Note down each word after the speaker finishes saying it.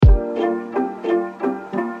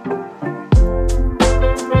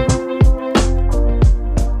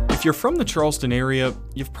If you're from the Charleston area,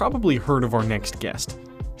 you've probably heard of our next guest.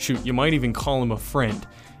 Shoot, you might even call him a friend.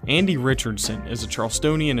 Andy Richardson is a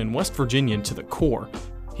Charlestonian and West Virginian to the core.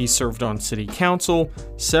 He's served on city council,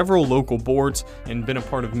 several local boards, and been a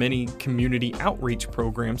part of many community outreach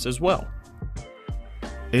programs as well.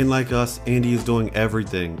 And like us, Andy is doing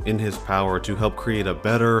everything in his power to help create a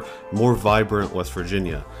better, more vibrant West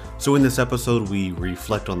Virginia. So in this episode, we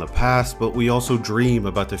reflect on the past, but we also dream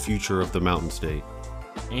about the future of the Mountain State.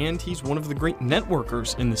 And he's one of the great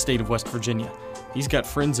networkers in the state of West Virginia. He's got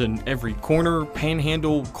friends in every corner,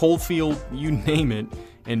 panhandle, coalfield, you name it,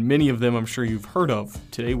 and many of them I'm sure you've heard of.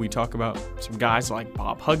 Today we talk about some guys like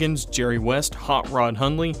Bob Huggins, Jerry West, Hot Rod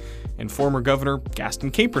Hundley, and former Governor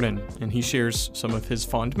Gaston Caperton, and he shares some of his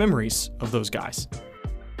fond memories of those guys.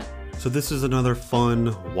 So this is another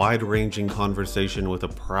fun, wide-ranging conversation with a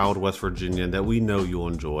proud West Virginian that we know you'll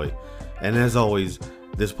enjoy. And as always,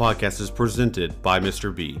 this podcast is presented by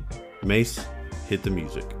Mr. B. Mace, hit the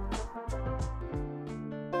music.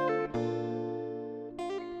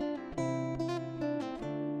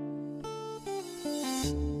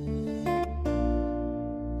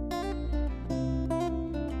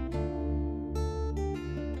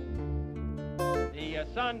 The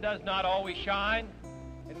sun does not always shine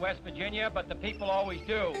in West Virginia, but the people always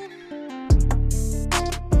do.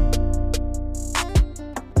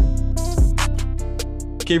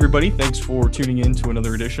 Okay, everybody, thanks for tuning in to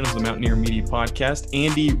another edition of the Mountaineer Media Podcast.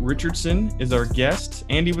 Andy Richardson is our guest.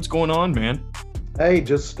 Andy, what's going on, man? Hey,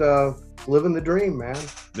 just living the dream, man.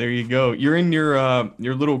 There you go. You're in your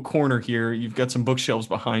little corner here. You've got some bookshelves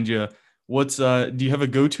behind you. What's do you have a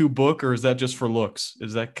go-to book, or is that just for looks?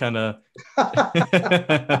 Is that kind of? Oh,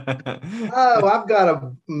 I've got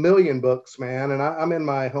a million books, man, and I'm in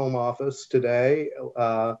my home office today.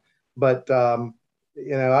 But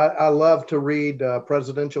I love to read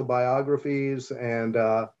presidential biographies, and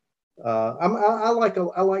I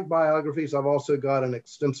like biographies. I've also got an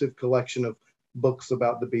extensive collection of books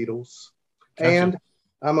about the Beatles, Gotcha. And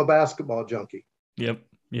I'm a basketball junkie. Yep.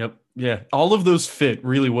 Yeah. All of those fit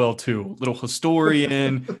really well too. Little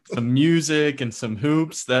historian, some music, and some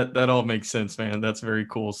hoops. That all makes sense, man. That's very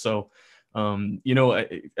cool. So, I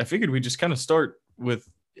figured we just kind of start with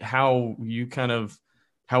how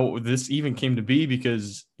this even came to be,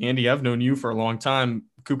 because Andy, I've known you for a long time.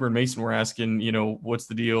 Cooper and Mason were asking, what's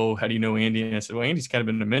the deal? How do you know Andy? And I said, well, Andy's kind of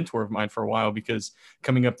been a mentor of mine for a while, because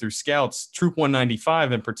coming up through Scouts, Troop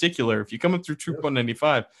 195 in particular, if you come up through Troop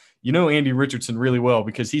 195, you know Andy Richardson really well,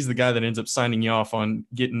 because he's the guy that ends up signing you off on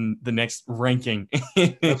getting the next ranking.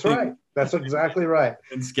 That's right. That's exactly right.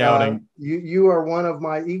 In scouting. You are one of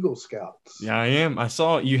my Eagle Scouts. Yeah, I am. I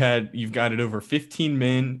saw you've got it over 15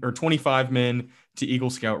 men or 25 men to Eagle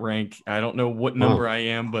Scout rank. I don't know what number I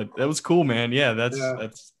am, but that was cool, man. Yeah, and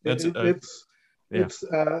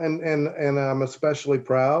I'm especially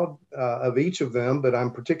proud of each of them, but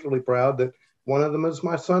I'm particularly proud that one of them is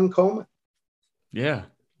my son, Coleman. Yeah.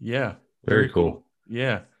 Very cool.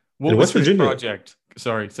 Yeah. What was his project?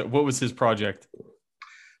 Sorry. So what was his project?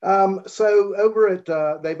 So over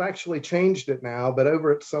at, they've actually changed it now, but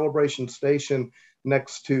over at Celebration Station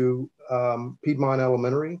next to Piedmont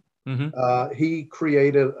Elementary, he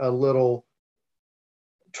created a little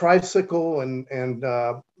tricycle and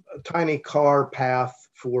a tiny car path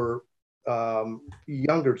for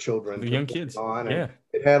younger children. The young kids. Yeah.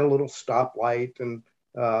 It had a little stoplight, and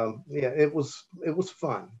it was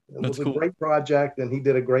fun. That's a cool. Great project, and he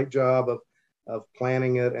did a great job of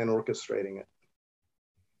planning it and orchestrating it.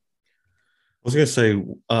 I was gonna say,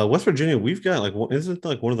 West Virginia, we've got isn't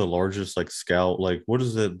it one of the largest scout, what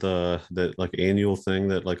is it, that annual thing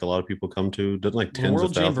that a lot of people come to? Doesn't tens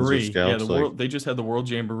of thousands Jamboree. of scouts? Yeah, they just had the World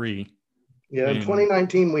Jamboree. Yeah, in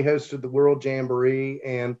 2019 we hosted the World Jamboree,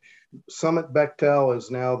 and Summit Bechtel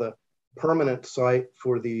is now the permanent site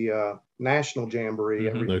for the National Jamboree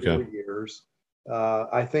every 4 years.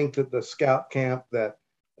 I think that the scout camp that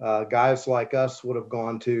guys like us would have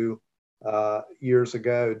gone to years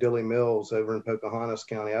ago, Dilly Mills over in Pocahontas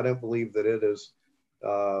County, I don't believe that it is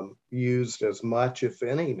used as much, if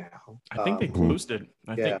any, now. I think they closed it.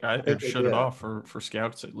 I think they shut it off for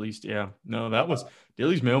scouts at least. Yeah. No, that was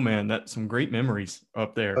Dilly's Mill, man. That's some great memories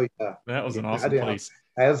up there. Oh, yeah. That was an awesome place.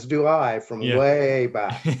 As do I, from way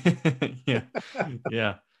back.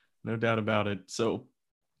 Yeah, no doubt about it. So,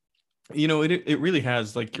 it really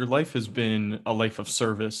has, your life has been a life of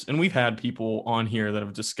service. And we've had people on here that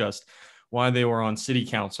have discussed why they were on city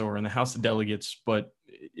council or in the House of Delegates, but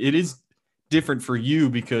it is different for you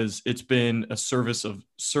because it's been a service of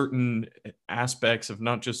certain aspects of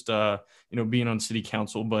not just, being on city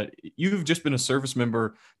council, but you've just been a service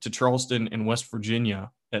member to Charleston and West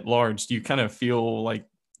Virginia at large. Do you kind of feel like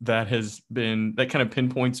that kind of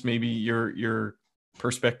pinpoints maybe your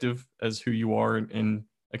perspective as who you are in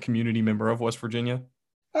a community member of West Virginia?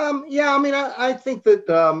 Yeah, I mean, I think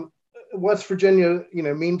that West Virginia,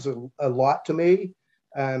 means a lot to me.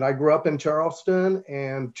 And I grew up in Charleston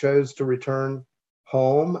and chose to return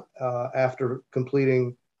home after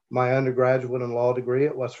completing my undergraduate and law degree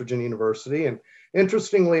at West Virginia University. And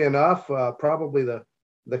interestingly enough, probably the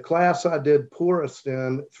class I did poorest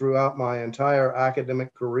in throughout my entire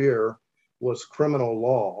academic career was criminal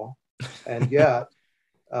law. And yet,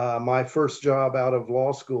 my first job out of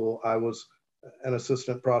law school, I was an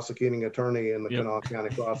assistant prosecuting attorney in the Kanawha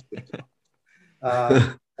County Prosecutor's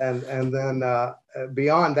Office. And then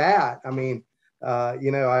beyond that, I mean,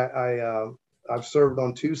 I've served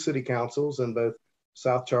on 2 city councils in both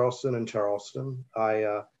South Charleston and Charleston.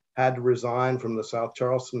 I had to resign from the South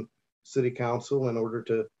Charleston City Council in order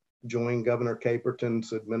to join Governor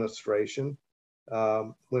Caperton's administration.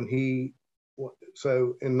 So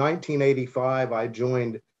in 1985, I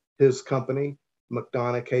joined his company,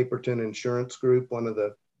 McDonough Caperton Insurance Group, one of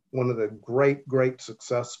the great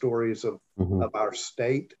success stories of our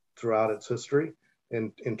state throughout its history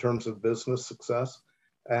in terms of business success.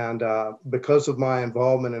 And because of my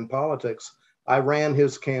involvement in politics, I ran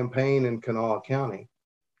his campaign in Kanawha County.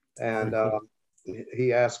 And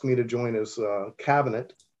he asked me to join his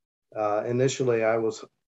cabinet. Initially, I was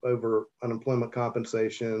over unemployment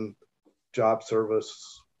compensation, job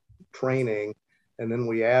service, training, and then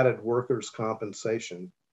we added workers'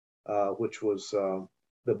 compensation, which was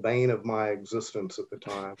the bane of my existence at the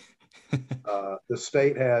time. The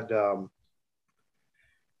state had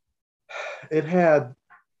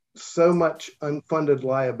so much unfunded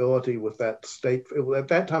liability with that state. At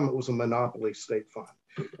that time, it was a monopoly state fund,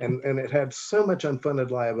 and it had so much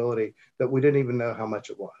unfunded liability that we didn't even know how much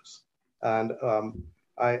it was. And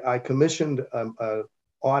I commissioned an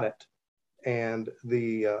audit, and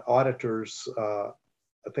the auditors, I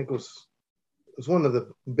think it was one of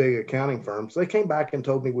the big accounting firms. They came back and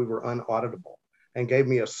told me we were unauditable and gave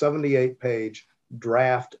me a 78-page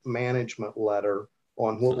draft management letter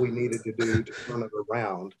on what we needed to do to turn it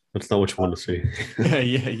around. That's not what you want to see.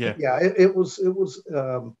 Yeah. It was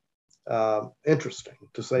interesting,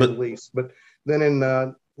 to say the least. But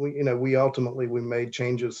then we ultimately made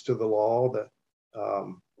changes to the law that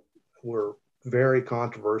were very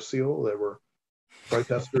controversial. There were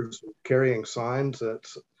protesters carrying signs that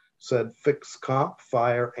said "Fix Comp,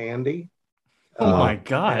 Fire Andy." Oh my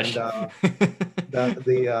gosh! But at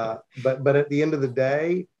the end of the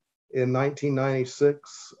day, in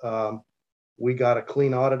 1996, we got a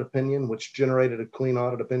clean audit opinion, which generated a clean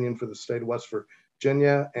audit opinion for the state of West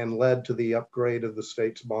Virginia and led to the upgrade of the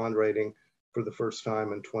state's bond rating for the first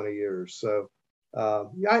time in 20 years. So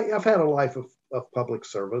I've had a life of public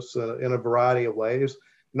service in a variety of ways,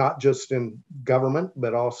 not just in government,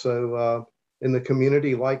 but also in the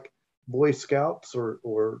community, like Boy Scouts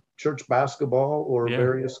or church basketball or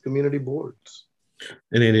various community boards.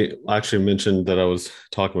 And Andy, I actually mentioned that I was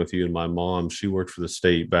talking with you and my mom. She worked for the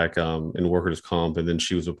state back in workers' comp, and then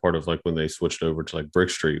she was a part of when they switched over to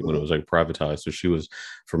Brick Street when it was privatized. So she was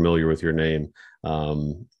familiar with your name.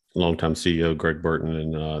 Longtime CEO Greg Burton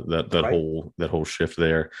and that whole shift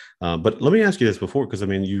there. But let me ask you this before, because I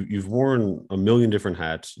mean you've worn a million different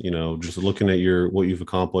hats. Just looking at what you've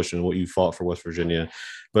accomplished and what you fought for West Virginia.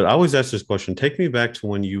 But I always ask this question: take me back to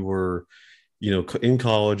when you were, in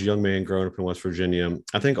college, young man growing up in West Virginia.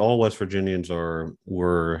 I think all West Virginians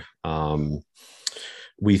were.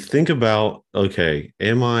 We think about,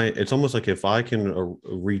 it's almost like if I can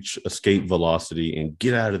reach escape velocity and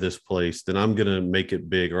get out of this place, then I'm going to make it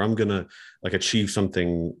big, or I'm going to achieve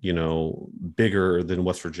something, bigger than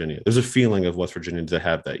West Virginia. There's a feeling of West Virginians that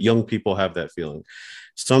have that. Young people have that feeling.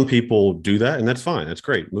 Some people do that, and that's fine. That's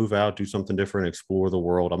great. Move out, do something different, explore the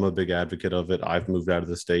world. I'm a big advocate of it. I've moved out of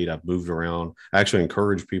the state. I've moved around. I actually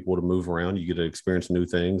encourage people to move around. You get to experience new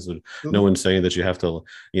things. Mm-hmm. No one's saying that you have to,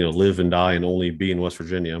 live and die and only be in West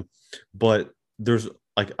Virginia. But there's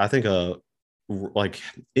I think a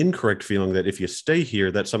incorrect feeling that if you stay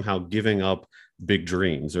here, that's somehow giving up big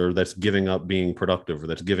dreams, or that's giving up being productive, or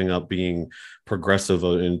that's giving up being progressive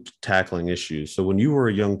in tackling issues. So when you were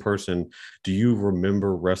a young person, do you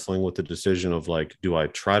remember wrestling with the decision of do I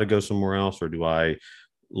try to go somewhere else, or do I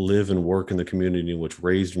live and work in the community which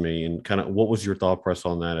raised me? And kind of what was your thought process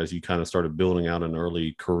on that as you kind of started building out an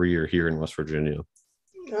early career here in West Virginia?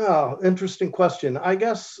 Oh, interesting question. I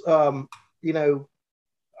guess, and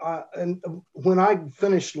when I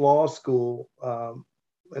finished law school,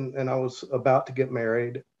 and I was about to get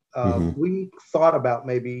married, we thought about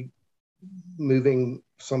maybe moving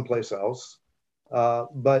someplace else.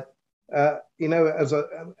 But as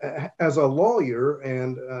a lawyer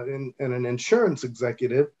and an insurance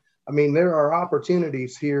executive, I mean, there are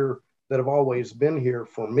opportunities here that have always been here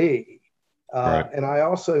for me. Right. And I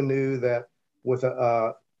also knew that with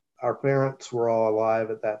our parents were all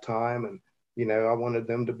alive at that time, and I wanted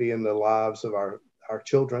them to be in the lives of our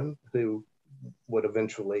children who would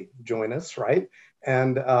eventually join us, right?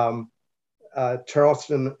 And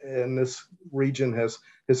Charleston in this region has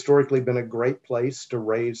historically been a great place to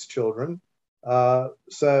raise children.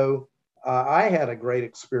 So I had a great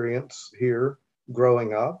experience here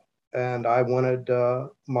growing up, and I wanted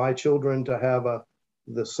my children to have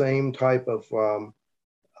the same type of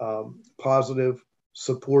positive,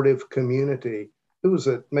 supportive community. Who was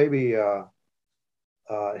it? Maybe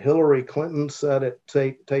Hillary Clinton said it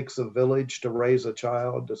takes a village to raise a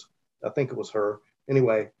child. I think it was her.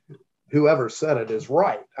 Anyway, whoever said it is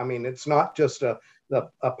right. I mean, it's not just a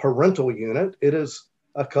parental unit. It is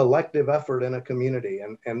a collective effort in a community.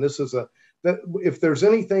 And this is if there's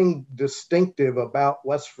anything distinctive about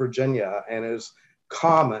West Virginia and is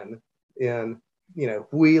common in,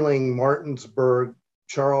 Wheeling, Martinsburg,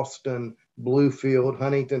 Charleston, Bluefield,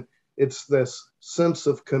 Huntington, it's this sense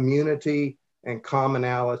of community and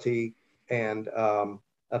commonality and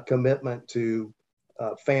a commitment to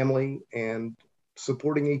family and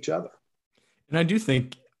supporting each other. And I do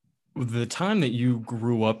think the time that you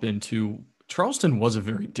grew up into, Charleston was a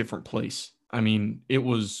very different place. I mean, it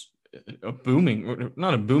was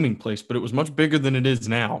not a booming place, but it was much bigger than it is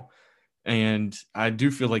now. And I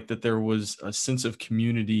do feel like that there was a sense of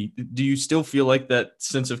community. Do you still feel like that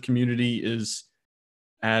sense of community is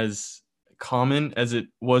as common as it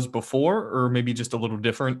was before, or maybe just a little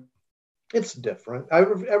different? It's different.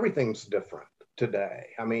 Everything's different today.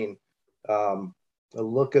 I mean,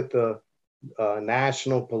 look at the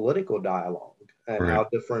national political dialogue and how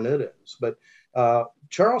different it is. But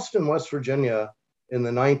Charleston, West Virginia, in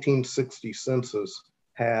the 1960 census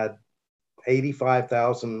had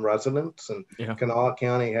 85,000 residents, and Kanawha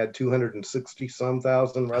County had 260 some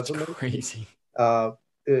thousand residents. That's crazy.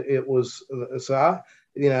 It was so.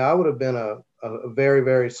 I would have been a very,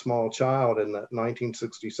 very small child in the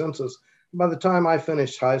 1960 census. By the time I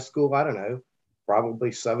finished high school, I don't know,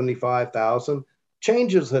 probably 75,000.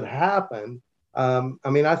 Changes had happened. I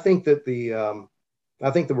mean, I think that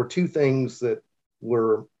I think there were two things that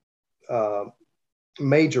were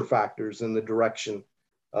major factors in the direction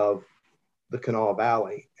of the Kanawha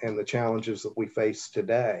Valley and the challenges that we face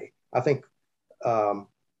today. I think,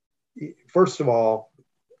 first of all,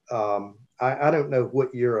 I don't know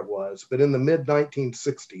what year it was, but in the mid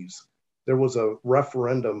 1960s, there was a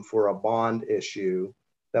referendum for a bond issue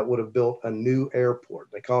that would have built a new airport.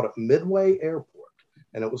 They called it Midway Airport,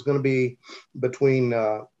 and it was going to be between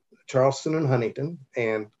Charleston and Huntington.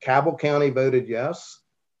 And Cabell County voted yes,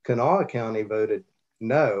 Kanawha County voted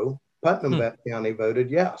no, Putnam County voted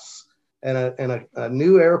yes. And a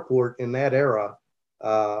new airport in that era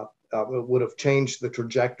would have changed the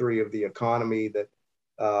trajectory of the economy that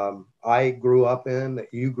I grew up in,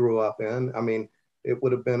 that you grew up in. I mean, it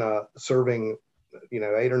would have been serving,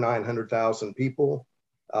 800,000 or 900,000 people.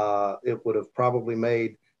 It would have probably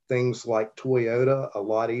made things like Toyota a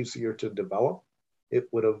lot easier to develop. It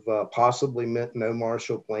would have possibly meant no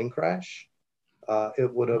Marshall plane crash.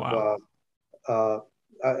 It would have. Wow.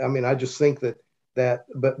 I mean, I just think that,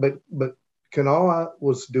 but Kanawha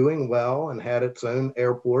was doing well and had its own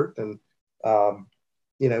airport, and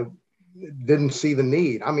didn't see the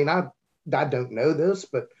need. I mean, I don't know this,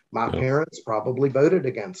 but my parents probably voted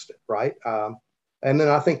against it, right? And then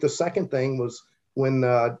I think the second thing was when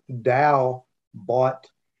Dow bought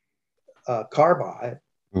Carbide.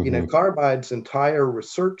 Carbide's entire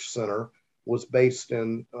research center was based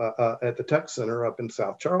in at the Tech Center up in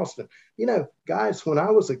South Charleston. Guys, when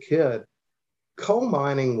I was a kid, coal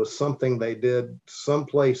mining was something they did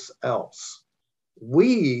someplace else.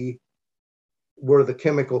 We were the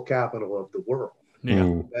chemical capital of the world. Yeah.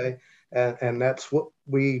 Okay. And that's what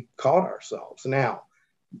we called ourselves. Now,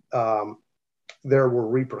 there were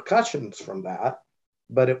repercussions from that,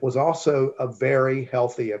 but it was also a very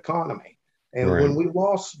healthy economy. And when we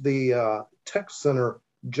lost the Tech Center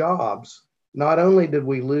jobs, not only did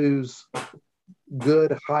we lose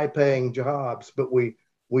good, high-paying jobs, but we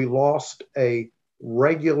lost a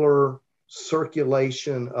regular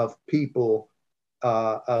circulation of people,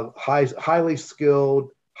 of highly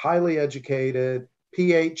skilled, highly educated,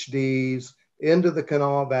 PhDs into the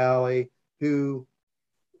Kanawha Valley who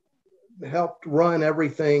helped run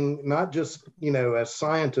everything, not just, as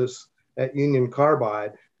scientists at Union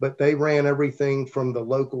Carbide, but they ran everything from the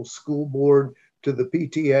local school board to the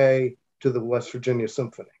PTA to the West Virginia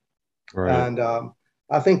Symphony. Right. And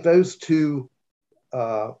I think those two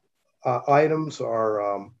items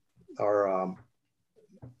are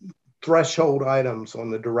threshold items on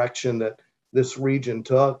the direction that this region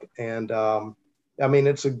took. And I mean,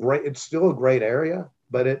 it's still a great area,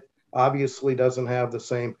 but it obviously doesn't have the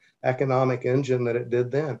same economic engine that it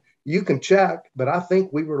did then. You can check, but I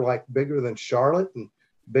think we were like bigger than Charlotte and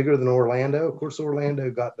bigger than Orlando. Of course,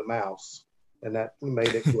 Orlando got the mouse, and that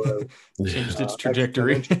made it grow. Changed its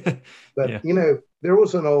trajectory. But, yeah. you know, there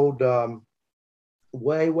was an old,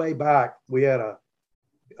 way back, we had a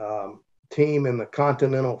team in the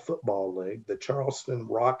Continental Football League, the Charleston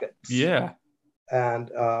Rockets. Yeah.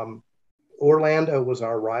 And Orlando was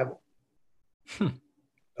our rival.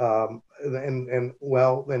 And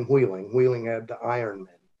Wheeling had the Ironmen.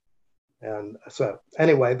 And so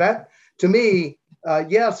anyway, that to me,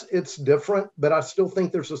 yes, it's different, but I still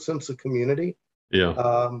think there's a sense of community.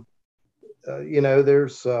 Yeah. You know,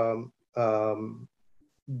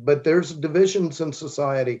 but there's divisions in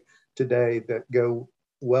society today that go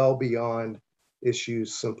well beyond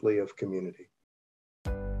issues simply of community.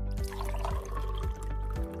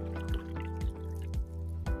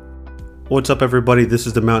 What's up, everybody? This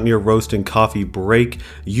is the Mountaineer Roasting Coffee Break.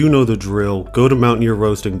 You know the drill. Go to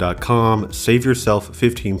mountaineerroasting.com. Save yourself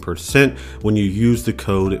 15% when you use the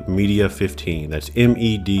code MEDIA15. That's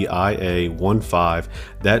MEDIA15.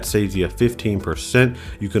 That saves you 15%.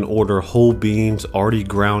 You can order whole beans already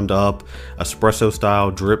ground up, espresso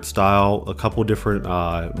style, drip style, a couple different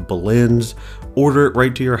blends. Order it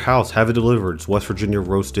right to your house. Have it delivered. It's West Virginia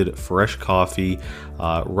roasted fresh coffee.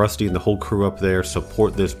 Rusty and the whole crew up there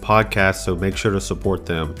support this podcast, so make sure to support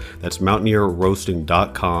them. That's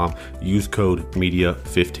mountaineerroasting.com. Use code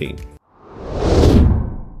MEDIA15.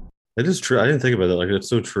 It is true. I didn't think about that. Like, it's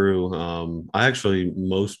so true. I actually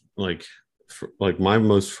my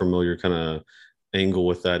most familiar kind of angle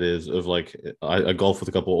with that is of like I golf with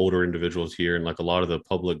a couple older individuals here, and like a lot of the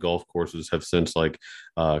public golf courses have since like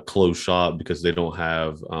closed shop because they don't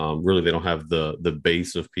have the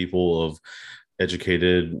base of people of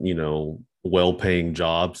educated, you know, well-paying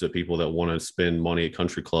jobs, that people that want to spend money at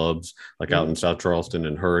country clubs like out in South Charleston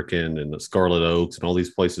and Hurricane and the Scarlet Oaks and all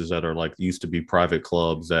these places that are like used to be private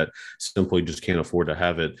clubs that simply just can't afford to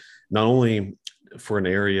have it. Not only for an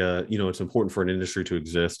area, you know, it's important for an industry to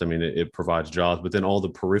exist. I mean, it provides jobs, but then all the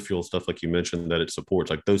peripheral stuff, like you mentioned, that it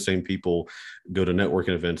supports, like those same people go to networking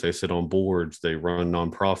events, they sit on boards, they run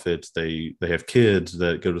nonprofits, they have kids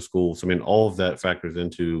that go to school. So, I mean, all of that factors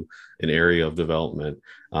into an area of development.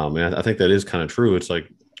 And I think that is kind of true. It's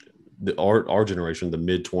like our generation, the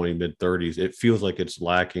mid-20s, mid-30s, it feels like it's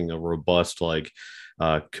lacking a robust, like,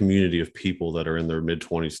 community of people that are in their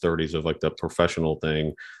mid-20s, 30s of like the professional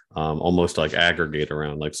thing, almost like aggregate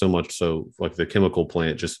around, like so much so like the chemical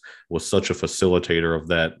plant just was such a facilitator of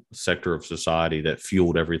that sector of society that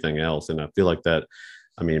fueled everything else. And I feel like that,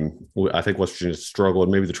 I mean, I think West Virginia struggled,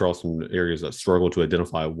 maybe the Charleston areas that struggle to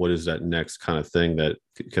identify what is that next kind of thing that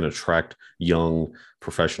can attract young,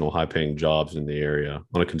 professional, high-paying jobs in the area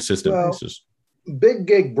on a consistent basis. Big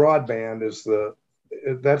gig broadband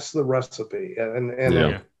that's the recipe.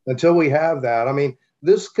 And until we have that, I mean,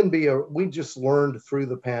 this can be we just learned through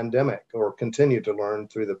the pandemic, or continue to learn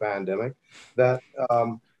through the pandemic, that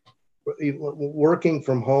working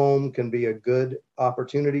from home can be a good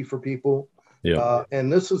opportunity for people. Yeah.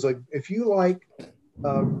 And this is if you like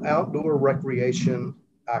outdoor recreation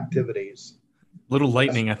activities. Little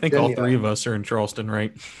lightning. I think all three of us are in Charleston,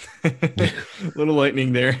 right? Little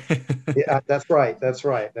lightning there. Yeah, that's right. That's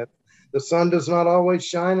right. The sun does not always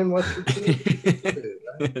shine in West Virginia.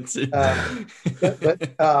 Right?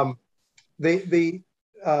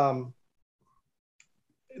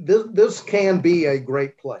 This can be a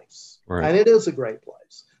great place, right? And it is a great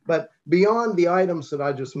place. But beyond the items that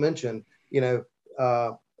I just mentioned, you know,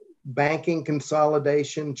 banking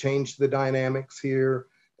consolidation changed the dynamics here.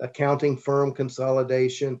 Accounting firm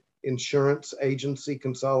consolidation, insurance agency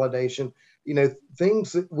consolidation. You know,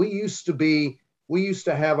 things that we used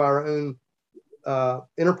to have our own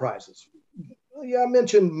enterprises. Yeah, I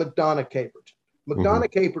mentioned McDonough Caperton.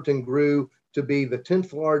 McDonough Caperton grew to be the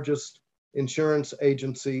 10th largest insurance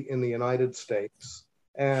agency in the United States.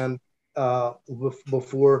 And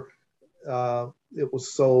before it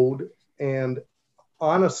was sold. And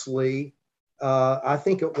honestly, I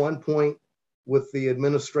think at one point, with the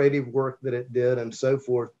administrative work that it did and so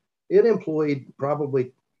forth, it employed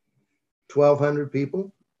probably 1,200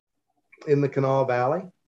 people in the Kanawha Valley.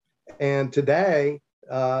 And today,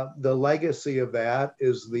 the legacy of that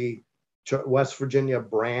is the West Virginia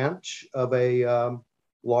branch of a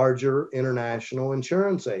larger international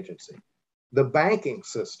insurance agency. The banking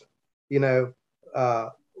system, you know,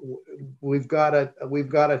 we've got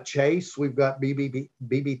a Chase, we've got BBT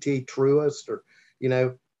Truist, or, you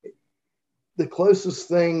know, the closest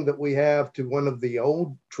thing that we have to one of the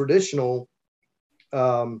old traditional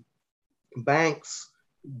banks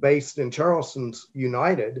based in Charleston's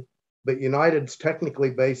United, but United's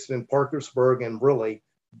technically based in Parkersburg and really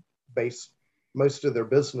based, most of their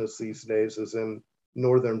business these days is in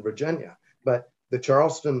Northern Virginia. But the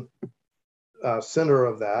Charleston center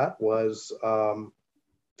of that was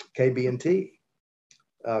KB&T,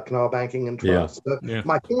 Canal Banking and Trust. Yeah. So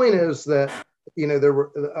my point is that, you know,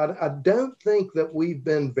 I don't think that we've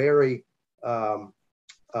been very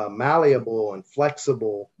malleable and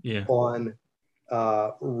flexible on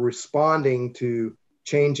responding to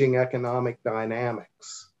changing economic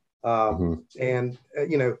dynamics. And,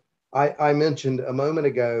 you know, I mentioned a moment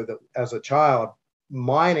ago that as a child,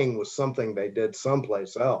 mining was something they did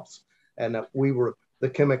someplace else, and that we were the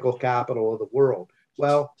chemical capital of the world.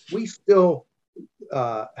 Well, we still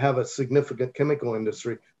have a significant chemical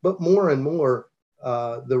industry, but more and more,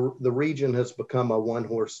 the region has become a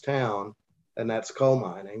one-horse town, and that's coal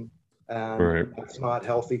mining, and it's not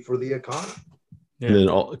healthy for the economy. And then,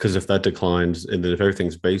 because if that declines, and then if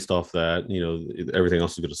everything's based off that, you know, everything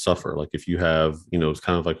else is going to suffer. Like if you have, you know, it's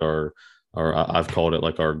kind of like our I've called it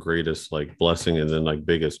like our greatest like blessing, and then like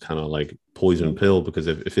biggest kind of like poison pill, because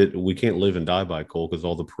if we can't live and die by coal, because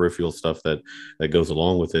all the peripheral stuff that goes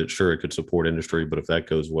along with it. Sure, it could support industry, but if that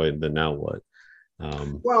goes away, then now what?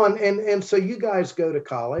 Well, and so you guys go to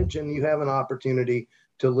college and you have an opportunity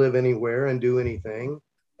to live anywhere and do anything,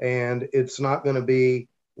 and it's not going to be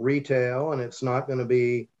retail, and it's not going to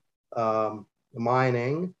be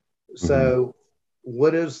mining. So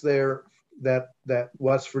what is there that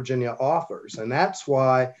West Virginia offers? And that's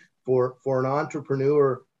why for an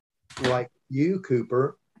entrepreneur like you,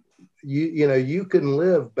 Cooper, you know, you can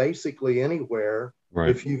live basically anywhere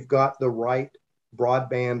if you've got the right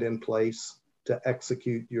broadband in place to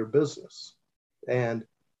execute your business. And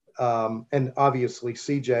obviously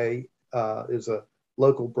CJ is a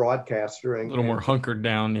local broadcaster, and a little more hunkered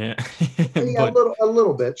down, yeah, a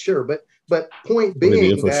little bit, sure. But point being,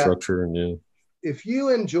 the infrastructure, and if you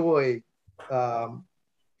enjoy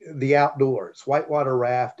the outdoors, whitewater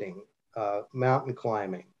rafting, mountain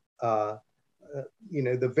climbing, you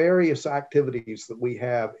know, the various activities that we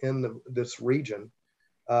have in this region,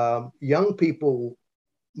 young people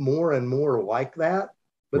more and more like that,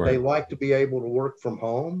 but they like to be able to work from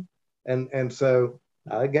home. And so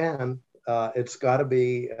again, it's got to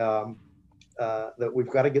be that we've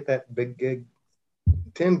got to get that big gig,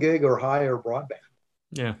 10 gig or higher broadband.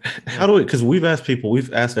 Yeah. How do we, because we've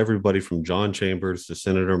asked everybody from John Chambers to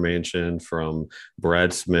Senator Manchin, from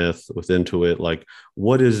Brad Smith with Intuit, like,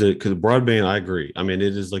 what is it? Because broadband, I agree. I mean,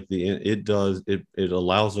 it is like it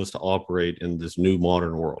allows us to operate in this new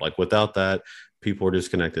modern world. Like without that, people are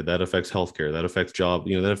disconnected. That affects healthcare. That affects job.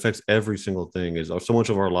 You know, that affects every single thing. So much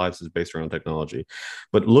of our lives is based around technology.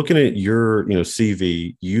 But looking at your, you know,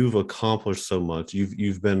 CV, you've accomplished so much.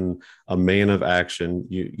 You've been a man of action.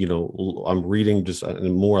 You know, I'm reading just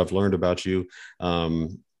more. I've learned about you.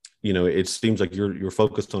 You know, it seems like you're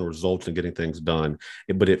focused on results and getting things done.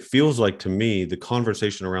 But it feels like to me, the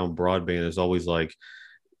conversation around broadband is always like,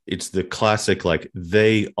 it's the classic, like,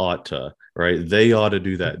 they ought to, right? They ought to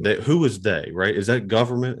do that. Who is they, right? Is that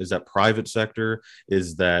government? Is that private sector?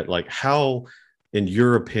 Is that like, how, in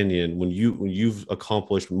your opinion, when you've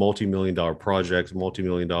accomplished multi-million-dollar projects,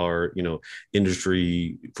 multi-million-dollar, you know,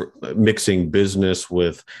 industry, mixing business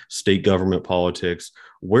with state government politics,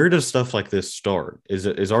 where does stuff like this start?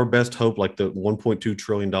 Is our best hope like the $1.2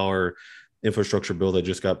 trillion infrastructure bill that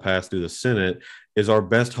just got passed through the Senate? Is our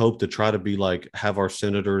best hope to try to be like, have our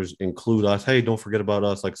senators include us? Hey, don't forget about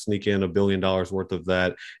us, like sneak in $1 billion worth of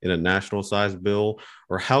that in a national size bill?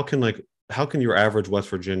 Or how can your average West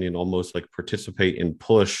Virginian almost like participate and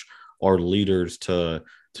push our leaders to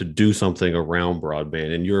do something around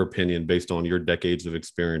broadband, in your opinion, based on your decades of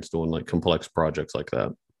experience doing like complex projects like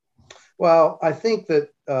that? Well, I think that,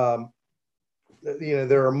 you know,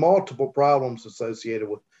 there are multiple problems associated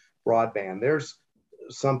with broadband. There's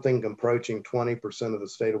something approaching 20% of the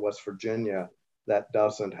state of West Virginia that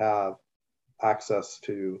doesn't have access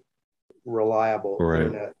to reliable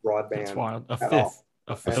internet broadband. That's wild.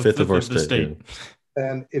 A fifth of our state. Yeah.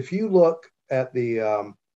 And if you look at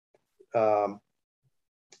the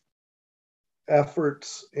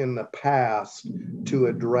efforts in the past to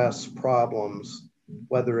address problems,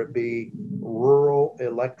 whether it be rural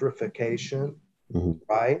electrification,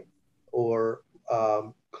 right, or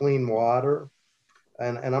clean water,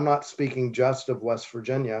 and I'm not speaking just of West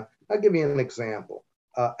Virginia. I'll give you an example.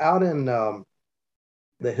 Out in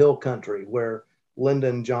the hill country, where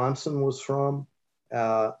Lyndon Johnson was from,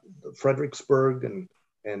 Fredericksburg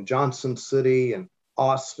and Johnson City and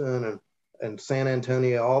Austin and San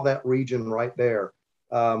Antonio, all that region right there.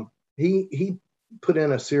 He put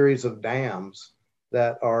in a series of dams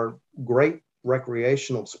that are great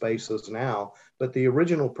recreational spaces now, but the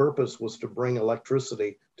original purpose was to bring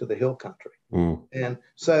electricity to the hill country. And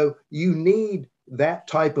so you need that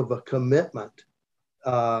type of a commitment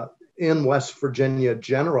in West Virginia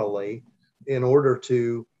generally in order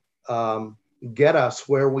to get us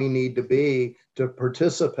where we need to be to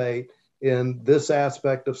participate in this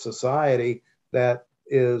aspect of society that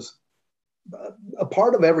is a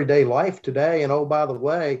part of everyday life today. And oh, by the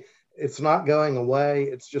way, it's not going away.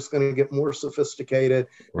 It's just going to get more sophisticated.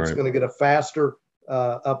 Right. It's going to get a faster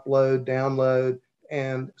upload, download.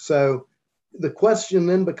 And so the question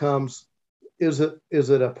then becomes, is it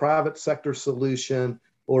a private sector solution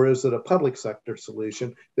or is it a public sector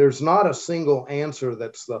solution? There's not a single answer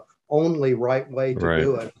that's the only right way to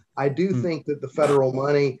do it. I do think that the federal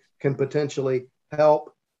money can potentially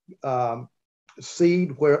help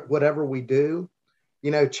seed whatever we do.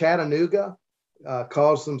 You know, Chattanooga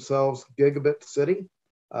calls themselves Gigabit City.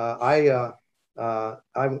 I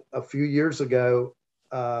a few years ago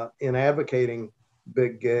in advocating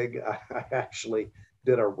Big Gig, I actually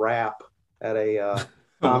did a rap at a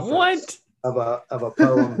conference of a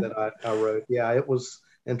poem that I wrote. Yeah, it was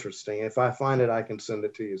interesting. If I find it, I can send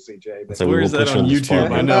it to you, CJ. But so where is that on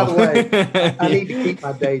YouTube? And by the way, I need to keep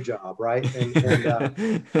my day job, right?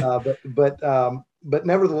 But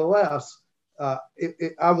nevertheless,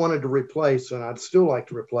 I wanted to replace, and I'd still like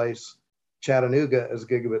to replace Chattanooga as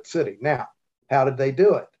Gigabit City. Now, how did they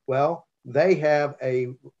do it? Well, they have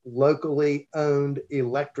a locally owned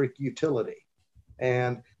electric utility,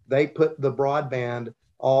 and they put the broadband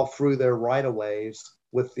all through their right-of-ways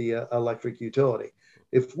with the electric utility.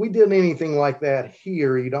 If we did anything like that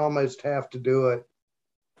here, you'd almost have to do it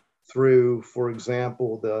through, for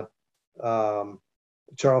example, the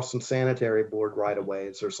Charleston Sanitary Board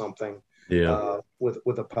right-of-ways or something. Yeah.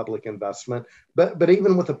 With a public investment, but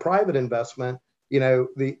even with a private investment, you know,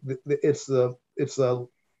 it's the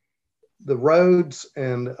roads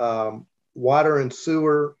and water and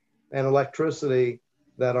sewer and electricity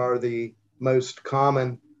that are the most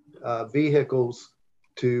common vehicles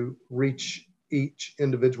to reach each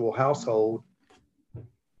individual household.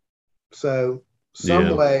 So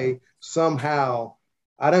some way, somehow,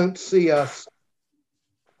 I don't see us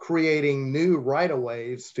creating new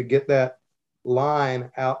right-of-ways to get that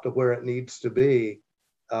line out to where it needs to be.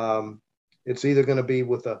 It's either going to be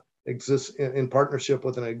in partnership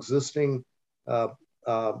with an existing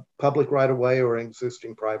public right-of-way or an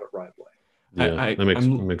existing private right-of-way. Yeah, that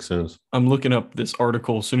makes sense. I'm looking up this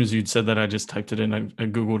article. As soon as you'd said that, I just typed it in. I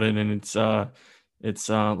Googled it, and it's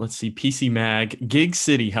let's see, PC Mag, Gig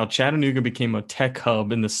City, how Chattanooga became a tech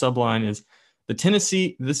hub, and the subline is the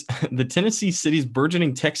Tennessee city's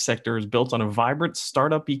burgeoning tech sector is built on a vibrant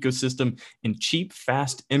startup ecosystem and cheap,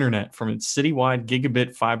 fast internet from its citywide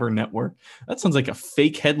gigabit fiber network. That sounds like a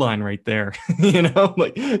fake headline right there. You know,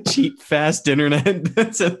 like cheap, fast internet.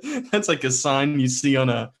 That's like a sign you see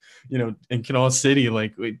on in Kanawha City,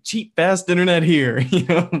 like cheap, fast internet here. You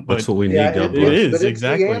know, but that's what we need. It is, but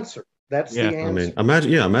exactly. The answer. That's the answer. I mean,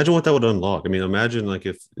 imagine what that would unlock. I mean, imagine like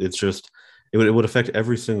if it's just. It would affect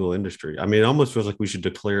every single industry. I mean, it almost feels like we should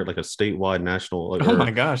declare it like a statewide, national. Oh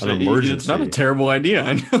my gosh, an emergency. It's not a terrible idea.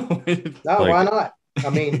 I know. No, why not? I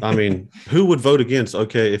mean, who would vote against?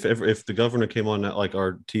 Okay, if the governor came on like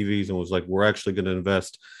our TVs and was like, we're actually going to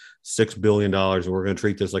invest $6 billion and we're going to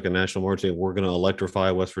treat this like a national emergency and we're going to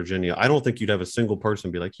electrify West Virginia. I don't think you'd have a single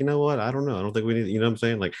person be like, you know what? I don't know. I don't think we need, you know what I'm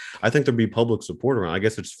saying? Like, I think there'd be public support around. I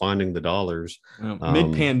guess it's finding the dollars.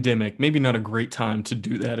 Mid-pandemic, maybe not a great time to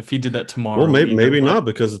do that. If he did that tomorrow. Well, maybe not,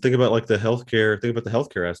 because think about the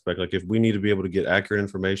healthcare aspect. Like if we need to be able to get accurate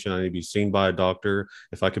information, I need to be seen by a doctor.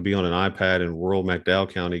 If I could be on an iPad in rural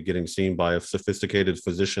McDowell County getting seen by a sophisticated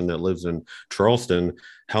physician that lives in Charleston,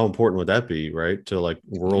 how important would that be, right? To like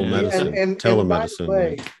rural medicine, and telemedicine. And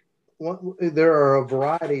by the way, there are a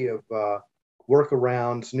variety of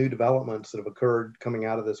workarounds, new developments that have occurred coming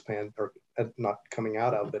out of this not coming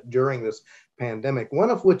out of, but during this pandemic. One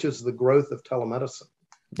of which is the growth of telemedicine.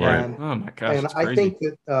 Right. And, oh my gosh. And I think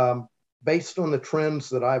that based on the trends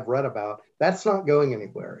that I've read about, that's not going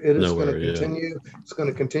anywhere. It is going to continue. Yeah. It's going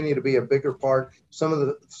to continue to be a bigger part. Some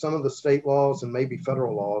of the state laws and maybe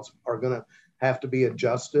federal laws are going to have to be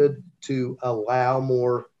adjusted to allow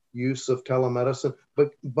more use of telemedicine.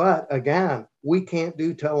 But again, we can't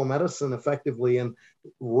do telemedicine effectively in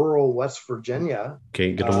rural West Virginia.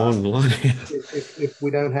 Can't get them on the line if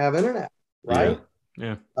we don't have internet, right?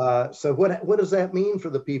 Yeah. So what does that mean for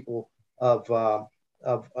the people of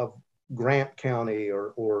Grant County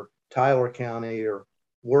or Tyler County or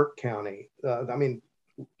Wirt County? I mean,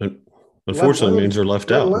 unfortunately, it means they're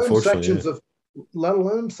left out. Let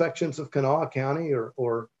alone sections of Kanawha County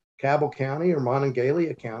or Cabell County or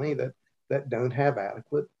Monongalia County that don't have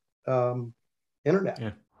adequate internet.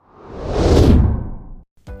 Yeah.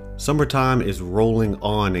 Summertime is rolling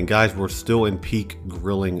on, and guys, we're still in peak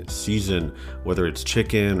grilling season, whether it's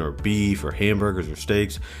chicken or beef or hamburgers or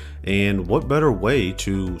steaks. And what better way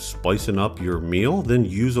to spicing up your meal than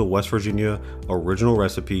use a West Virginia original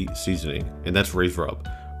recipe seasoning, and that's Raised Rub.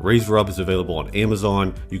 Raised Rub is available on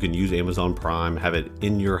Amazon. You can use Amazon Prime, have it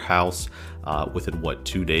in your house within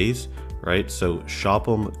 2 days, right? So shop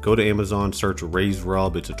them, go to Amazon, search Raised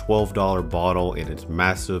Rub. It's a $12 bottle and it's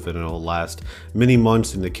massive and it'll last many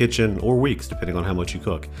months in the kitchen or weeks, depending on how much you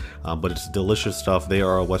cook. But it's delicious stuff. They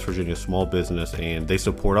are a West Virginia small business and they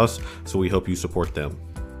support us, so we hope you support them.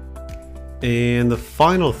 And the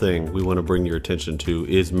final thing we want to bring your attention to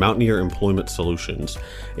is Mountaineer Employment Solutions.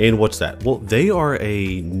 And what's that? Well, they are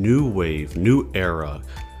a new wave, new era,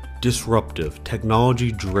 disruptive,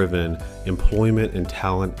 technology-driven employment and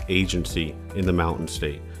talent agency in the Mountain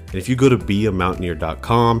State. And if you go to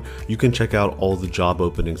beamountaineer.com, you can check out all the job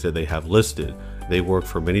openings that they have listed. They work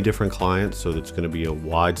for many different clients, so it's going to be a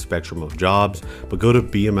wide spectrum of jobs. But go to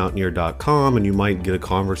beamountaineer.com and you might get a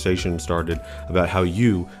conversation started about how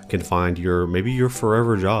you can find maybe your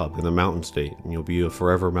forever job in the Mountain State, and you'll be a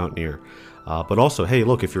forever mountaineer. But also, hey,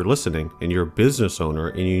 look, if you're listening and you're a business owner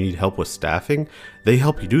and you need help with staffing, they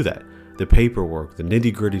help you do that. The paperwork, the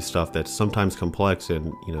nitty-gritty stuff that's sometimes complex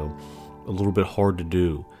and, a little bit hard to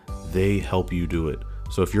do, they help you do it.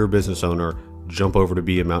 So if you're a business owner, jump over to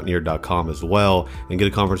beamountaineer.com as well and get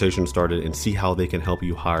a conversation started and see how they can help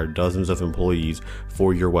you hire dozens of employees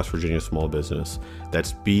for your West Virginia small business.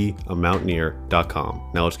 That's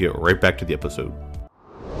beamountaineer.com. Now let's get right back to the episode.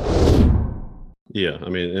 Yeah, I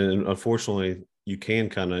mean, and unfortunately, you can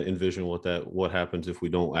kind of envision what happens if we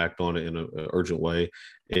don't act on it in an urgent way.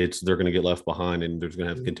 They're going to get left behind, and there's going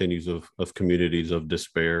to have continues of communities of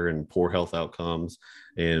despair and poor health outcomes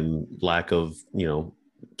and lack of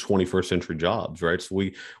 21st century jobs, right? So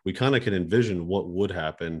we kind of can envision what would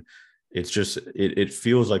happen. It's just it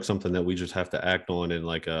feels like something that we just have to act on in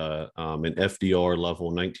like an FDR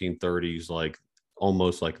level, 1930s, like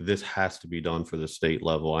almost like this has to be done for the state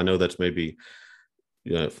level. I know that's maybe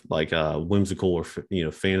like whimsical or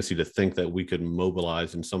fantasy to think that we could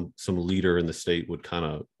mobilize and some leader in the state would kind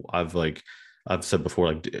of I've said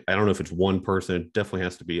before, like, I don't know if it's one person. It definitely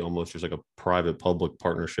has to be almost just like a private-public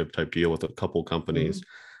partnership type deal with a couple companies.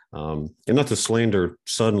 Mm-hmm. And not to slander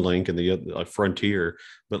Sunlink and the Frontier,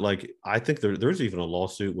 but like I think there's even a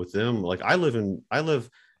lawsuit with them. Like I live in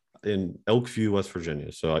Elkview, West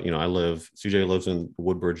Virginia. So CJ lives in the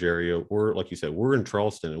Woodbridge area. We're, like you said, we're in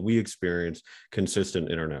Charleston and we experience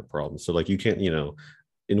consistent internet problems. So like you can't,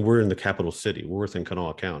 and we're in the capital city. We're within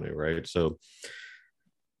Kanawha County, right? So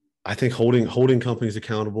I think holding companies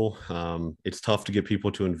accountable. It's tough to get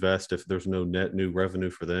people to invest if there's no net new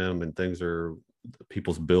revenue for them and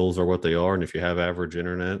people's bills are what they are. And if you have average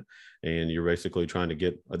internet and you're basically trying to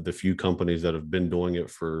get the few companies that have been doing it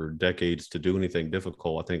for decades to do anything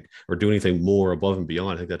difficult, I think, or do anything more above and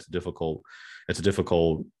beyond, I think that's a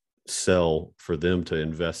difficult sell for them to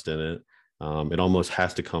invest in it. It almost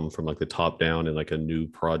has to come from like the top down and like a new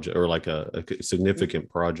project or like a significant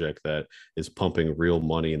project that is pumping real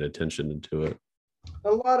money and attention into it. A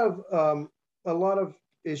lot of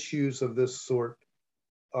issues of this sort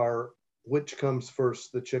are which comes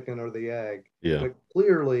first, the chicken or the egg. Yeah. But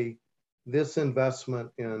clearly, this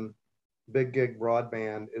investment in big gig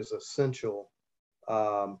broadband is essential,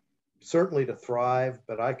 certainly to thrive,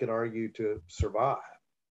 but I could argue to survive,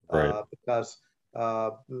 right. Because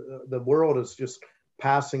the world is just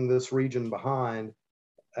passing this region behind,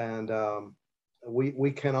 and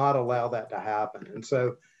we cannot allow that to happen. And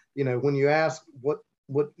so, when you ask what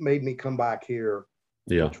made me come back here,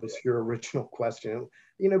 which was your original question,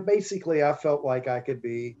 basically I felt like I could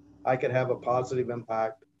have a positive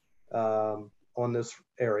impact on this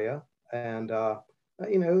area, and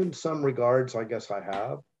in some regards, I guess I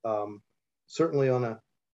have. Certainly on a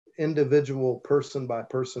individual person by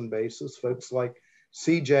person basis, folks like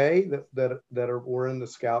CJ that were in the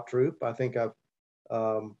scout troop, I think I've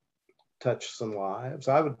touched some lives.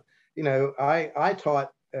 I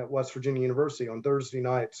taught at West Virginia University on Thursday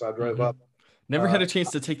nights. I drove up. Never had a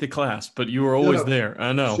chance to take the class, but you were always there.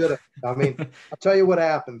 I know. Should have. I mean, I'll tell you what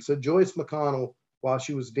happened. So Joyce McConnell, while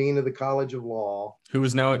she was dean of the College of Law, who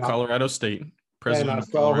is now at Colorado State, president and I of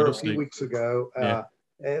Colorado saw her a State. few weeks ago.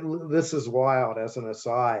 this is wild as an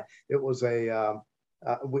aside. It was a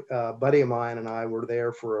buddy of mine and I were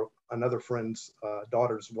there for another friend's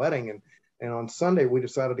daughter's wedding. And on Sunday, we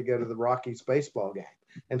decided to go to the Rockies baseball game.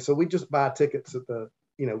 And so we just buy tickets at the,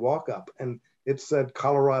 walk up, and it said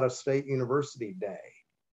Colorado State University Day.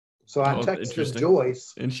 So I texted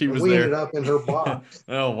Joyce, and she was we there. ended up in her box.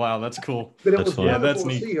 Oh, wow. That's cool. But it was wonderful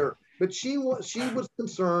to see her. But she was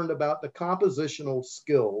concerned about the compositional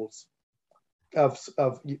skills of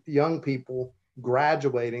young people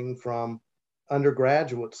graduating from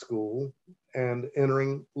undergraduate school and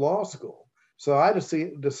entering law school. So I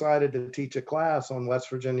decided to teach a class on West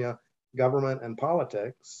Virginia government and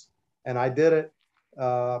politics. And I did it,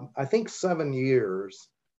 I think 7 years.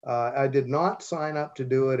 I did not sign up to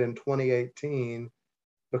do it in 2018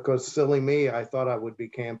 because, silly me, I thought I would be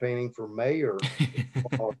campaigning for mayor of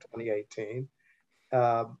 2018.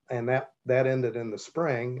 And that ended in the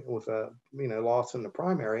spring with a loss in the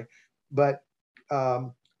primary. But I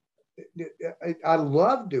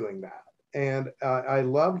love doing that. And I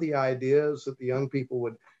love the ideas that the young people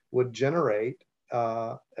would generate.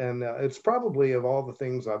 And it's probably, of all the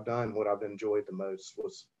things I've done, what I've enjoyed the most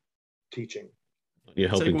was teaching. Yeah,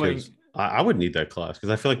 helping kids. I would need that class because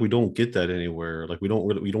I feel like we don't get that anywhere. Like we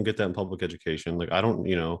don't get that in public education. Like I don't,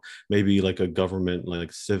 maybe like a government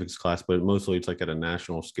like civics class, but mostly it's like at a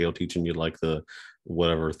national scale teaching you like the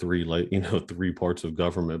whatever three parts of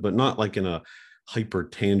government, but not like in a hyper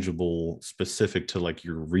tangible specific to like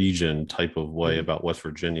your region type of way about West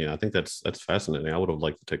Virginia. I think that's fascinating. I would have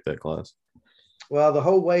liked to take that class. Well, the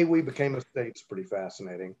whole way we became a state's pretty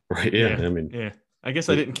fascinating. Right. Yeah. I mean, yeah. I guess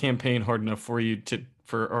I didn't campaign hard enough for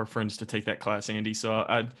our friends to take that class, Andy. So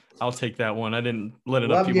I'll take that one. I didn't let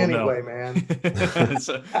enough people know. Love you anyway, man.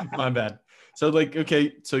 So, my bad. So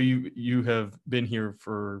okay. So you have been here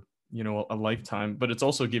for, a lifetime, but it's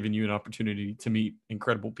also given you an opportunity to meet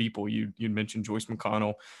incredible people. You mentioned Joyce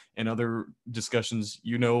McConnell and other discussions,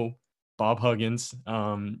 Bob Huggins,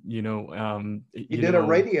 he did a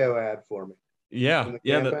radio ad for me. Yeah.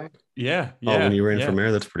 Yeah. Oh, when you ran for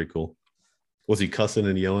mayor, that's pretty cool. Was he cussing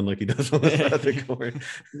and yelling like he does on the side of the court?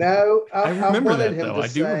 No, I remember that though. I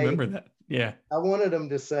do remember that. Yeah. I wanted him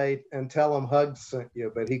to say and tell him Hugs sent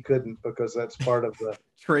you, but he couldn't because that's part of the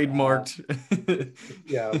trademarked.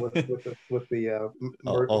 With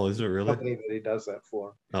the is it really company that he does that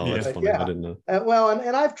for? Oh, that's funny. I didn't know.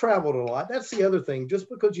 And I've traveled a lot. That's the other thing. Just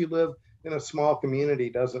because you live in a small community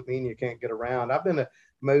doesn't mean you can't get around. I've been to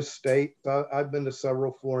most states. I've been to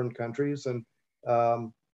several foreign countries, and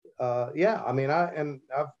I've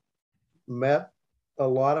met a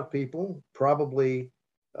lot of people, probably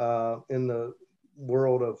in the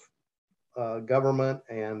world of government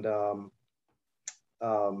and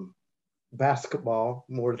basketball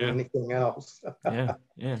more than anything else.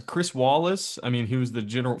 Yeah. Chris Wallace. I mean, he was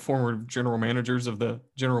the former general manager of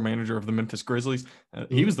the Memphis Grizzlies.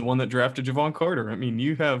 He was the one that drafted Javon Carter. I mean,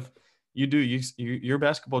 you're a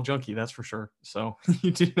basketball junkie, that's for sure. So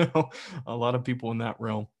you do know a lot of people in that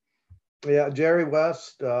realm. Yeah, Jerry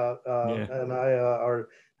West and I are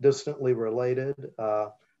distantly related.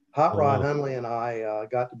 Hot Rod Hundley and I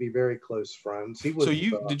got to be very close friends. He was. So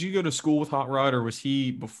did you go to school with Hot Rod, or was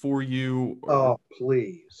he before you? Oh,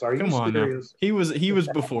 please! Are you serious? Now. He was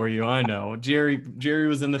before you. I know. Jerry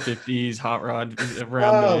was in the 50s. Hot Rod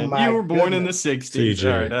around then. You were born in the 60s.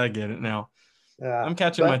 All right, I get it now. I'm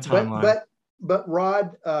catching my timeline. But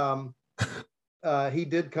Rod, he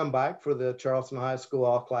did come back for the Charleston High School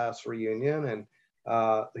all-class reunion, and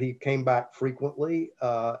he came back frequently.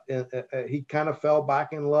 He kind of fell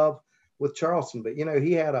back in love with Charleston, but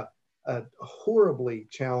he had a horribly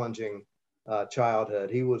challenging childhood.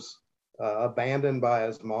 He was abandoned by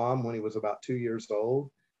his mom when he was about 2 years old,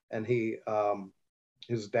 and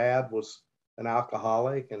his dad was an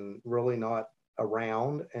alcoholic and really not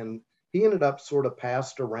around, and he ended up sort of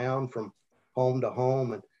passed around from home to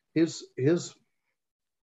home, and his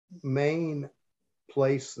main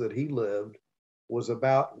place that he lived was it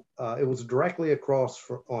was directly across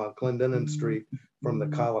from Clendenin Street from the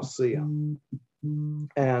Coliseum.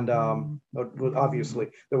 And obviously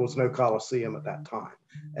there was no Coliseum at that time.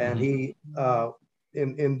 And he,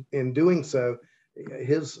 in doing so,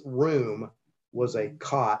 his room was a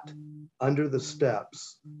cot under the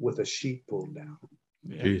steps with a sheet pulled down.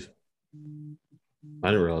 Jeez. I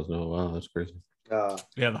didn't realize. No, wow, that's crazy.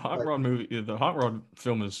 The Hot Rod movie, the Hot Rod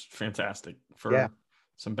film is fantastic for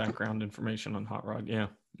some background information on Hot Rod. Yeah.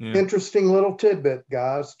 Interesting little tidbit,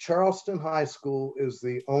 guys. Charleston High School is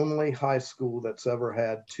the only high school that's ever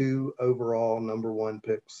had 2 overall #1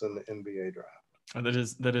 picks in the NBA draft.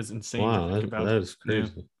 That is insane. Wow, that is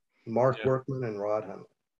crazy. Mark Workman and Rod Hundley.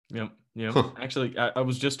 Yep. Yep. Huh. Actually, I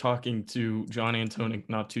was just talking to John Antonic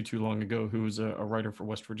not too long ago, who's a writer for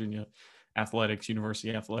West Virginia Athletics,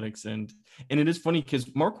 University Athletics, and it is funny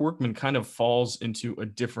because Mark Workman kind of falls into a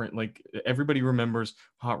different, like, everybody remembers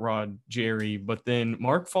Hot Rod, Jerry, but then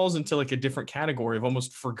Mark falls into like a different category of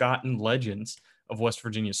almost forgotten legends of West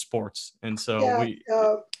Virginia sports. And so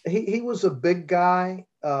Yeah, he was a big guy,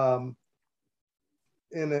 and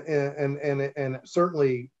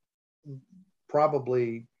certainly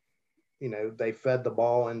probably, they fed the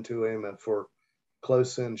ball into him and for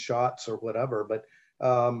close in shots or whatever. But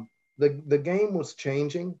the game was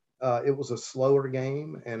changing. It was a slower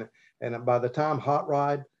game, and by the time Hot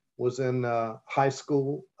Rod was in high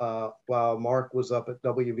school, while Mark was up at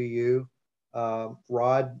WVU,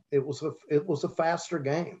 Rod, it was a faster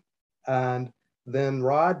game, and then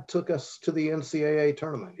Rod took us to the NCAA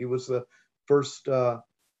tournament. He was the first.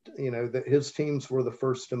 His teams were the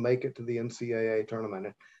first to make it to the NCAA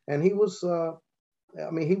tournament, and he was.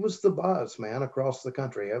 He was the buzz, man, across the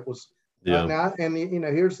country. It was. Yeah. Now, and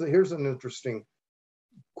here's an interesting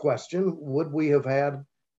question: would we have had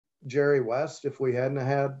Jerry West if we hadn't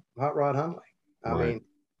had Hot Rod Hundley? I mean,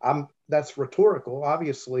 that's rhetorical.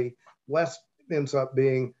 Obviously, West ends up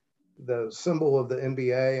being the symbol of the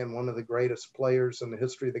NBA and one of the greatest players in the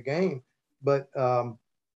history of the game. But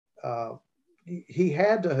he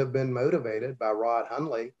had to have been motivated by Rod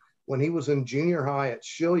Hundley. When he was in junior high at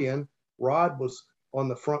Shillian, Rod was on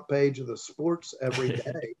the front page of the sports every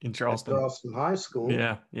day in Charleston High School.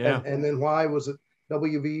 Yeah. And then why was it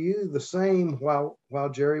WVU the same while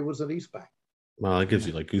Jerry was at East Bank? Wow, that gives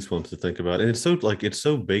you like goosebumps to think about. And it's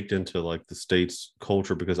so baked into like the state's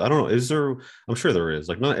culture, because I don't know, I'm sure there is,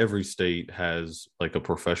 like, not every state has like a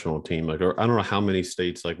professional team. Like, or I don't know how many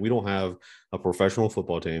states, like, we don't have a professional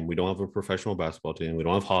football team, we don't have a professional basketball team, we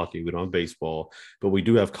don't have hockey, we don't have baseball, but we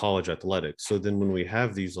do have college athletics. So then when we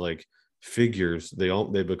have these like figures, they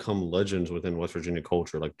become legends within West Virginia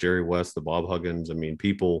culture, like Jerry West, the Bob Huggins. I mean,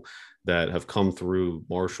 people that have come through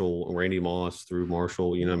Marshall, Randy Moss through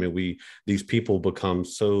Marshall, these people become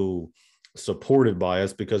so supported by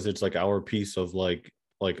us because it's like our piece of like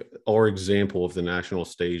our example of the national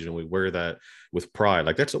stage, and we wear that with pride.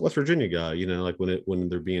 Like, that's a West Virginia guy, like when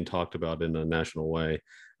they're being talked about in a national way.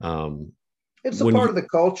 It's a part of the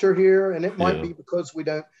culture here, and it might be because we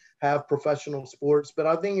don't have professional sports, but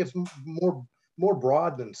I think it's more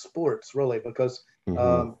broad than sports, really, because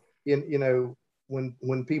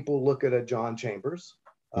when people look at a John Chambers,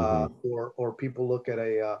 or people look at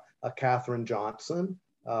a Katherine Johnson,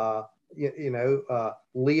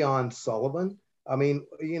 Leon Sullivan. I mean,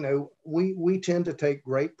 we tend to take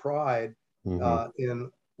great pride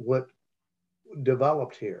in what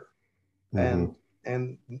developed here, and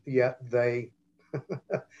yet they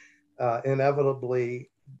inevitably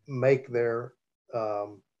make their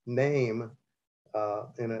name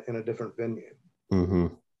in a different venue.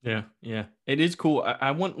 Yeah, it is cool.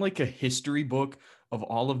 I want like a history book of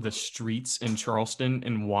all of the streets in Charleston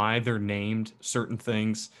and why they're named certain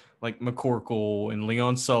things, like McCorkle and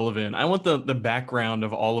Leon Sullivan. I want the background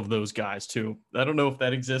of all of those guys too. I don't know if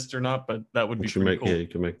that exists or not, but that would be pretty cool. Yeah, you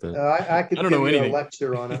can make that. I could give you a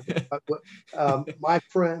lecture on it. My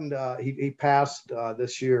friend, he passed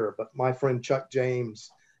this year, but my friend Chuck James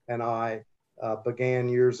and I began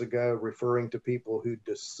years ago referring to people who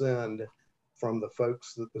descend from the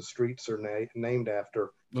folks that the streets are named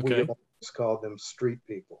after. Okay. We have always called them street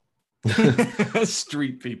people.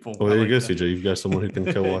 Street people. Well, there you go, CJ. You've got someone who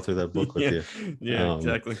can co-author that book with you. Yeah,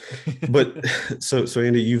 exactly. But so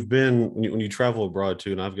Andy, you've been, when you travel abroad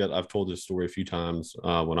too, and I've told this story a few times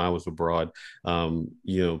when I was abroad.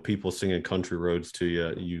 People singing country roads to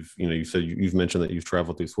you. You said you've mentioned that you've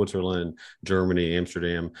traveled through Switzerland, Germany,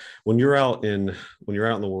 Amsterdam. When you're out in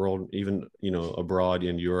the world, even abroad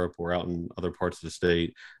in Europe or out in other parts of the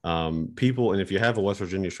state, people, and if you have a West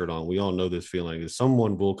Virginia shirt on, we all know this feeling is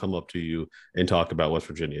someone will come up to you and talk about West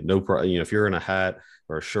Virginia. If you're in a hat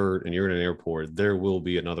or a shirt and you're in an airport, there will